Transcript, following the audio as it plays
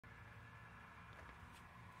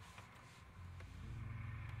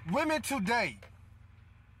Women today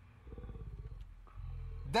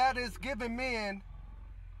that is giving men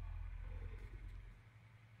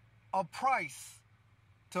a price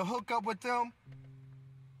to hook up with them,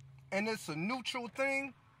 and it's a neutral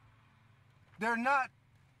thing, they're not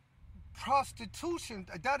prostitution.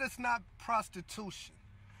 That is not prostitution.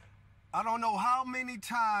 I don't know how many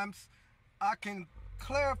times I can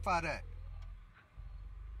clarify that.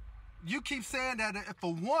 You keep saying that if a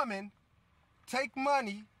woman take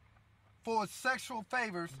money for sexual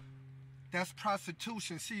favors, that's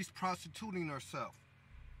prostitution. She's prostituting herself.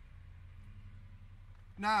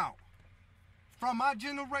 Now, from my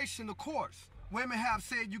generation, of course, women have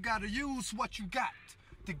said you got to use what you got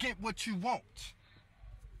to get what you want.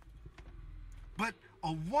 But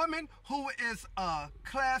a woman who is a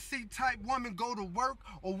classy type woman, go to work,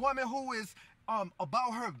 a woman who is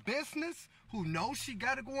about her business, who knows she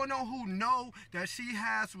got it going on, who know that she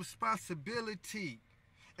has responsibility,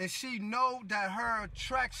 and she know that her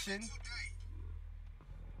attraction,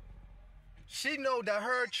 see,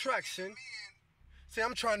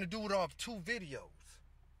 I'm trying to do it off 2 videos.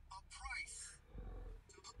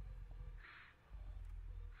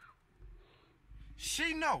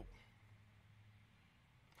 She know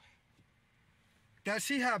that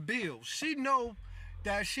she have bills. She know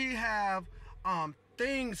that she have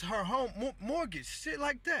things, her home mortgage, shit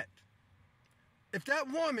like that. If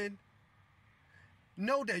that woman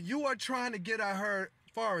know that you are trying to get at her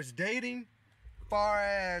far as dating, far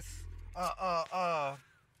as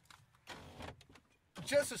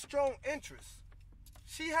just a strong interest,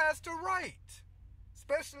 she has the right.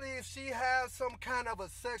 Especially if she has some kind of a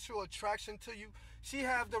sexual attraction to you, she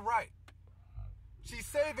has the right. She's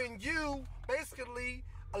saving you basically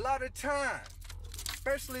a lot of time.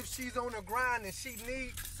 Especially if she's on the grind and she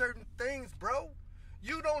needs certain things, bro.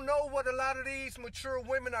 You don't know what a lot of these mature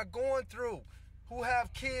women are going through, who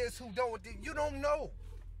have kids, who don't. You don't know.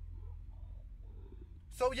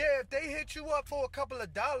 So yeah, if they hit you up for a couple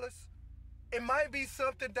of dollars, it might be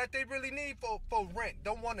something that they really need for rent.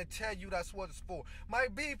 Don't want to tell you that's what it's for.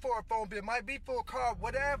 Might be for a phone bill, might be for a car,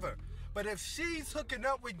 whatever. But if she's hooking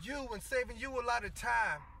up with you and saving you a lot of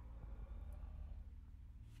time,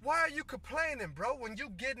 why are you complaining, bro, when you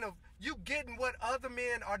getting what other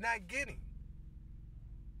men are not getting?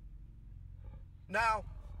 Now,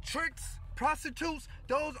 tricks, prostitutes,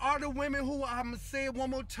 those are the women who, I'm going to say it one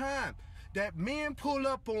more time, that men pull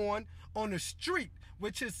up on the street,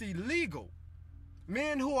 which is illegal.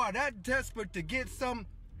 Men who are that desperate to get some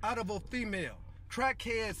out of a female.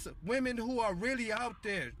 Crackheads, women who are really out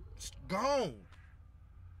there, gone.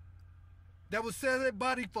 That will sell their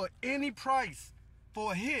body for any price,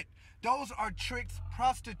 for a hit. Those are tricks,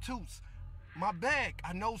 prostitutes. My bag.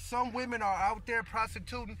 I know some women are out there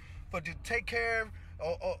prostituting to take care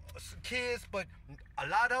of kids, but a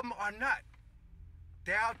lot of them are not.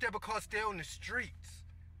 They're out there because they're on the streets,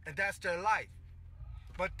 and that's their life.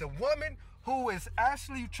 But the woman who is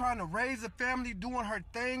actually trying to raise a family, doing her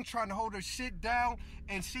thing, trying to hold her shit down,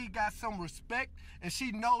 and she got some respect, and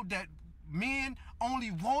she know that men only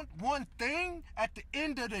want one thing at the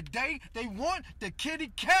end of the day. They want the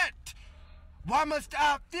kitty cat. Why must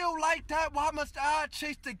I feel like that? Why must I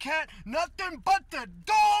chase the cat? Nothing but the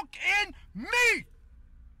dog in me.